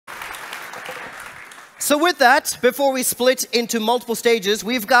So with that, before we split into multiple stages,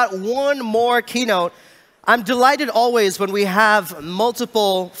 we've got one more keynote. I'm delighted always when we have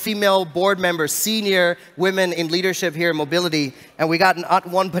multiple female board members, senior women in leadership here in mobility, and we got not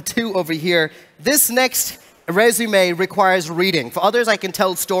one but two over here. This next resume requires reading. For others, I can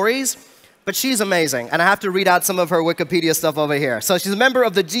tell stories, but she's amazing, and I have to read out some of her Wikipedia stuff over here. So she's a member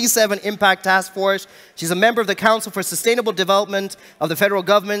of the G7 Impact Task Force. She's a member of the Council for Sustainable Development of the federal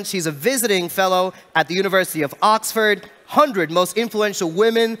government. She's a visiting fellow at the University of Oxford. 100 Most Influential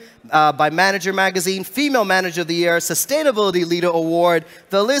Women by Manager Magazine, Female Manager of the Year, Sustainability Leader Award.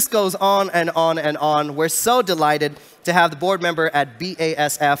 The list goes on and on and on. We're so delighted to have the board member at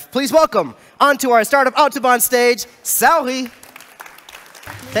BASF. Please welcome onto our Startup Autobahn stage, Saori.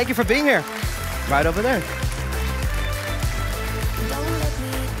 Thank you for being here. Right over there.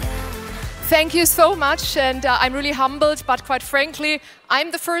 Thank you so much, and I'm really humbled, but quite frankly,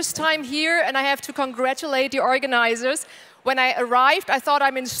 I'm the first time here, and I have to congratulate the organizers. When I arrived, I thought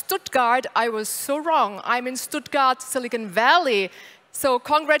I'm in Stuttgart. I was so wrong. I'm in Stuttgart, Silicon Valley. So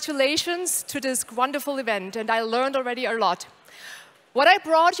congratulations to this wonderful event, and I learned already a lot. What I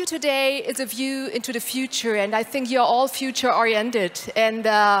brought you today is a view into the future, and I think you're all future-oriented.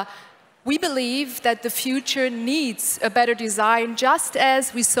 And we believe that the future needs a better design, just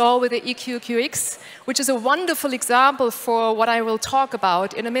as we saw with the EQQX, which is a wonderful example for what I will talk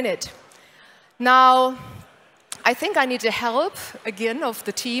about in a minute. Now, I think I need the help, again, of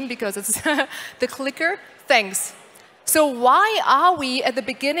the team, because it's the clicker. Thanks. So why are we at the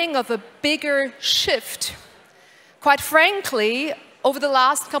beginning of a bigger shift? Quite frankly, over the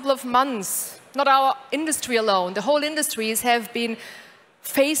last couple of months, not our industry alone, the whole industries have been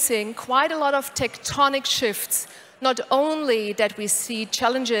facing quite a lot of tectonic shifts. Not only that we see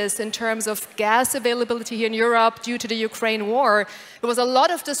challenges in terms of gas availability here in Europe due to the Ukraine war, there was a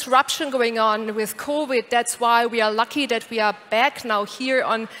lot of disruption going on with COVID. That's why we are lucky that we are back now here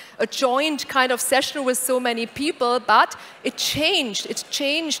on a joint kind of session with so many people, but it changed. It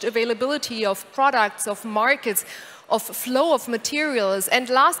changed availability of products, of markets, of flow of materials, and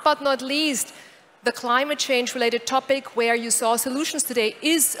last but not least, the climate change related topic where you saw solutions today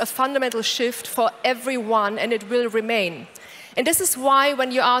is a fundamental shift for everyone, and it will remain. And this is why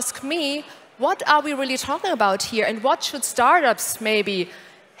when you ask me, what are we really talking about here, and what should startups maybe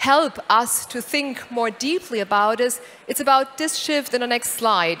help us to think more deeply about is, it's about this shift in the next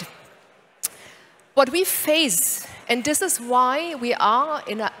slide. What we face, and this is why we are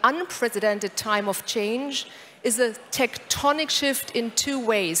in an unprecedented time of change, is a tectonic shift in two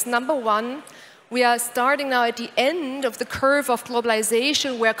ways. Number one, we are starting now at the end of the curve of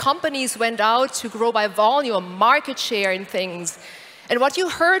globalization where companies went out to grow by volume, market share in things. And what you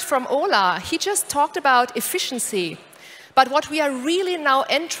heard from Ola, he just talked about efficiency. But what we are really now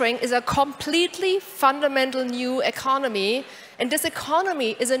entering is a completely fundamental new economy. And this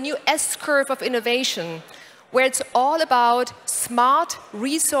economy is a new S-curve of innovation, where it's all about smart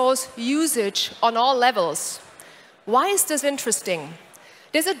resource usage on all levels. Why is this interesting?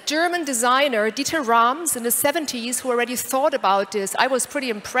 There's a German designer, Dieter Rams, in the 70s who already thought about this. I was pretty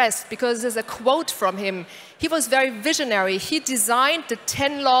impressed because there's a quote from him. He was very visionary. He designed the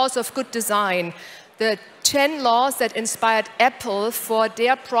 10 laws of good design, the 10 laws that inspired Apple for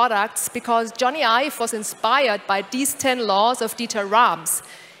their products, because Johnny Ive was inspired by these 10 laws of Dieter Rams.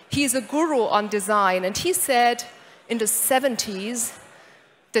 He's a guru on design, and he said in the 70s,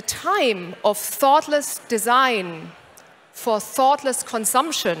 the time of thoughtless design for thoughtless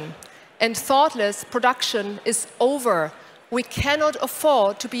consumption and thoughtless production is over. We cannot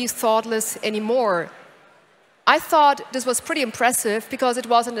afford to be thoughtless anymore. I thought this was pretty impressive because it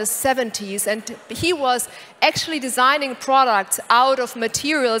was in the 70s, and he was actually designing products out of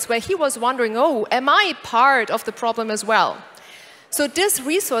materials where he was wondering, oh, am I part of the problem as well? So this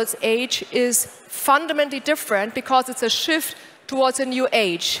resource age is fundamentally different because it's a shift towards a new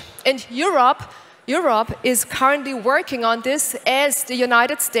age. And Europe is currently working on this, as the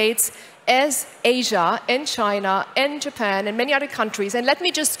United States, as Asia, and China, and Japan, and many other countries. And let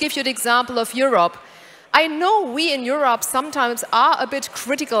me just give you the example of Europe. I know we in Europe sometimes are a bit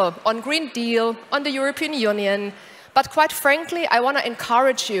critical on Green Deal, on the European Union, but quite frankly, I want to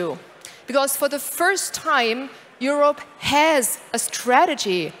encourage you, because for the first time, Europe has a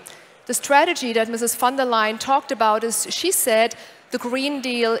strategy. The strategy that Mrs. von der Leyen talked about is, she said, the Green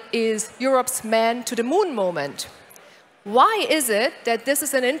Deal is Europe's man to the moon moment. Why is it that this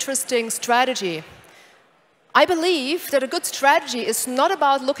is an interesting strategy? I believe that a good strategy is not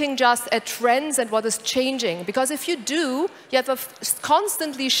about looking just at trends and what is changing, because if you do, you have a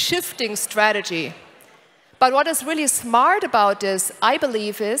constantly shifting strategy. But what is really smart about this, I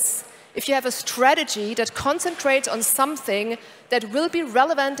believe, is if you have a strategy that concentrates on something that will be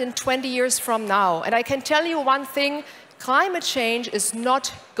relevant in 20 years from now. And I can tell you one thing, climate change is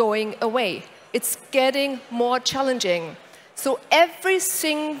not going away. It's getting more challenging. So every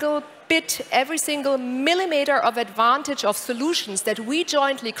single bit, every single millimeter of advantage of solutions that we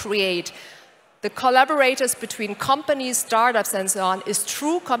jointly create, the collaborators between companies, startups, and so on, is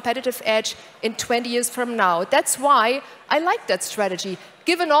true competitive edge in 20 years from now. That's why I like that strategy,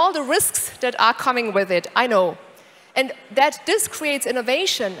 given all the risks that are coming with it, I know. And that this creates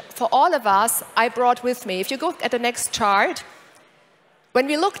innovation for all of us, I brought with me. If you go at the next chart, when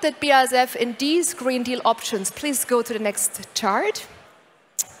we looked at BASF in these Green Deal options, please go to the next chart.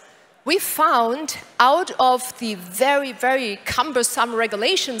 We found out of the very, very cumbersome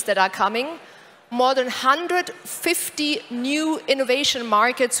regulations that are coming, more than 150 new innovation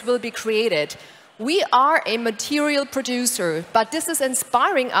markets will be created. We are a material producer, but this is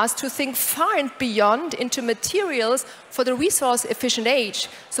inspiring us to think far and beyond into materials for the resource-efficient age.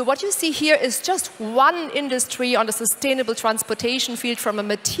 So what you see here is just one industry on the sustainable transportation field from a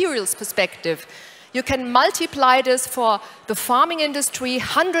materials perspective. You can multiply this for the farming industry,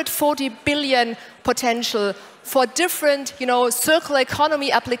 140 billion potential for different, circular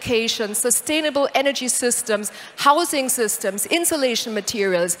economy applications, sustainable energy systems, housing systems, insulation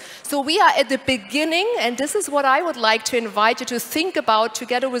materials. So we are at the beginning, and this is what I would like to invite you to think about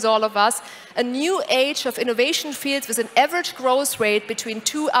together with all of us, a new age of innovation fields with an average growth rate between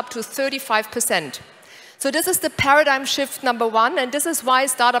 2 up to 35%. So this is the paradigm shift number one, and this is why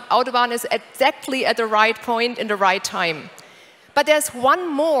Startup Autobahn is exactly at the right point in the right time. But there's one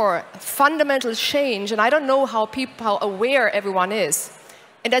more fundamental change, and I don't know how aware everyone is,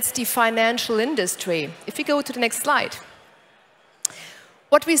 and that's the financial industry. If you go to the next slide.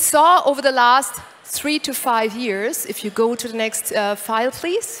 What we saw over the last 3 to 5 years, if you go to the next file,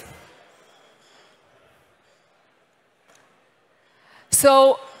 please.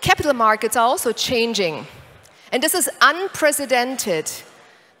 So capital markets are also changing, and this is unprecedented.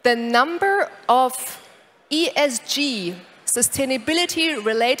 The number of ESG,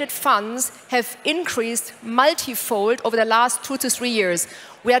 sustainability-related funds, have increased multifold over the last 2 to 3 years.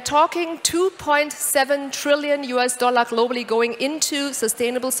 We are talking $2.7 trillion globally going into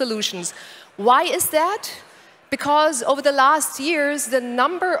sustainable solutions. Why is that? Because over the last years, the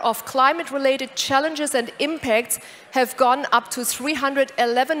number of climate-related challenges and impacts have gone up to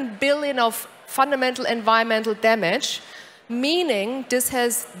 311 billion of fundamental environmental damage, meaning this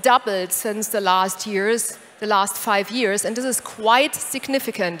has doubled since the last 5 years, and this is quite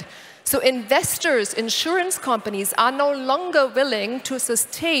significant. So investors, insurance companies are no longer willing to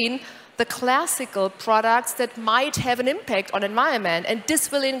sustain the classical products that might have an impact on environment, and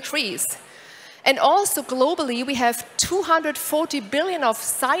this will increase. And also globally, we have 240 billion of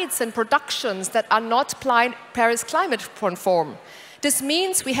sites and productions that are not Paris climate conform. This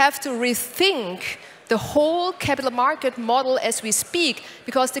means we have to rethink the whole capital market model as we speak,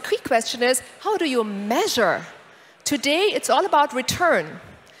 because the key question is, how do you measure? Today, it's all about return.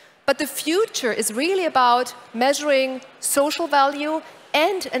 But the future is really about measuring social value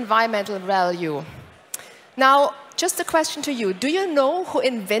and environmental value. Now, just a question to you. Do you know who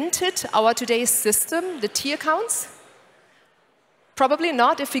invented our today's system, the T accounts? Probably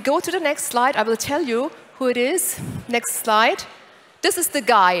not. If we go to the next slide, I will tell you who it is. Next slide. This is the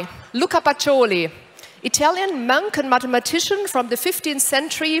guy, Luca Pacioli, Italian monk and mathematician from the 15th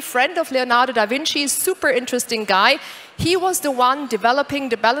century, friend of Leonardo da Vinci, super interesting guy. He was the one developing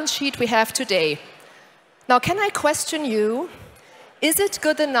the balance sheet we have today. Now, can I question you? Is it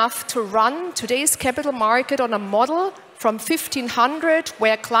good enough to run today's capital market on a model from 1500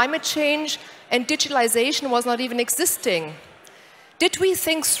 where climate change and digitalization was not even existing? Did we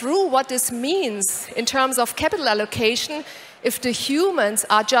think through what this means in terms of capital allocation if the humans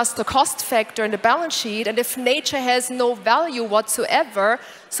are just a cost factor in the balance sheet and if nature has no value whatsoever?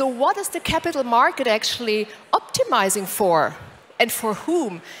 So what is the capital market actually optimizing for? And for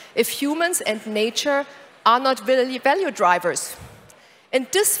whom? If humans and nature are not value drivers. And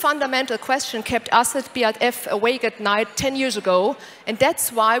this fundamental question kept us at BASF awake at night 10 years ago, and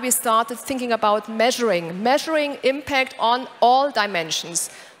that's why we started thinking about measuring impact on all dimensions,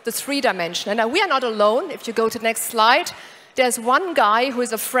 the 3 dimensions. And we are not alone. If you go to the next slide, there's one guy who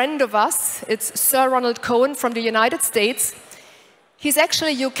is a friend of us. It's Sir Ronald Cohen from the United States. He's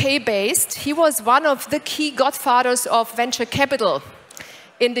actually UK-based. He was one of the key godfathers of venture capital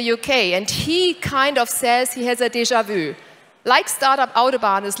in the UK, and he kind of says he has a déjà vu. Like Startup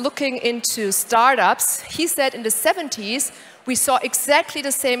Autobahn is looking into startups, he said in the 70s, we saw exactly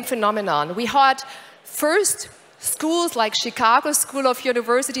the same phenomenon. We had first schools like Chicago School of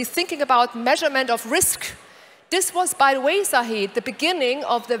University thinking about measurement of risk. This was, by the way, Saeed, the beginning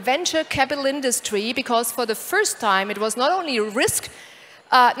of the venture capital industry, because for the first time it was not only risk,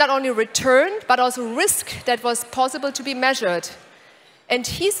 not only return, but also risk that was possible to be measured. And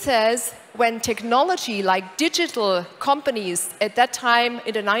he says when technology like digital companies at that time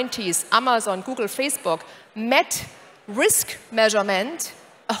in the 90s, Amazon, Google, Facebook, met risk measurement,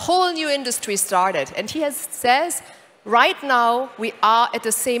 a whole new industry started. And he says, right now we are at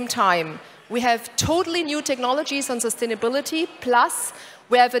the same time. We have totally new technologies on sustainability, plus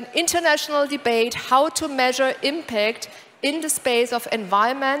we have an international debate how to measure impact in the space of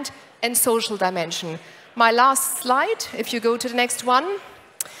environment and social dimension. My last slide, if you go to the next one.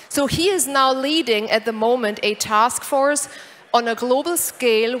 So he is now leading at the moment a task force on a global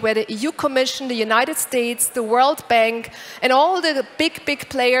scale where the EU Commission, the United States, the World Bank, and all the big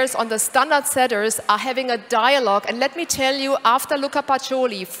players on the standard setters are having a dialogue. And let me tell you, after Luca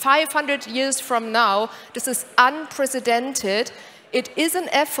Pacioli, 500 years from now, this is unprecedented. It is an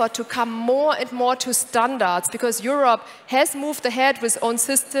effort to come more and more to standards, because Europe has moved ahead with its own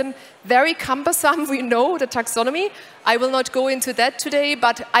system, very cumbersome, we know, the taxonomy. I will not go into that today,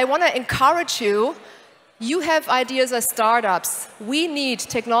 but I want to encourage you. You have ideas as startups. We need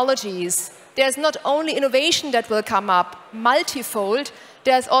technologies. There's not only innovation that will come up, multifold,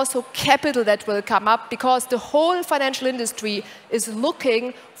 there's also capital that will come up, because the whole financial industry is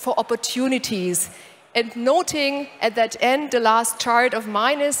looking for opportunities. And noting at that end, the last chart of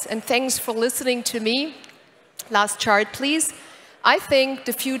mine is, and thanks for listening to me. Last chart, please. I think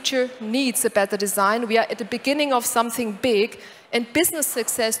the future needs a better design. We are at the beginning of something big, and business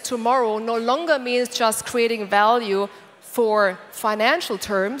success tomorrow no longer means just creating value for financial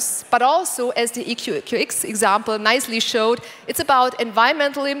terms, but also, as the EQX example nicely showed, it's about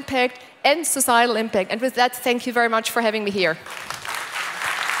environmental impact and societal impact. And with that, thank you very much for having me here.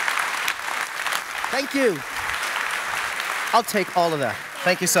 Thank you. I'll take all of that.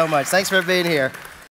 Thank you so much. Thanks for being here.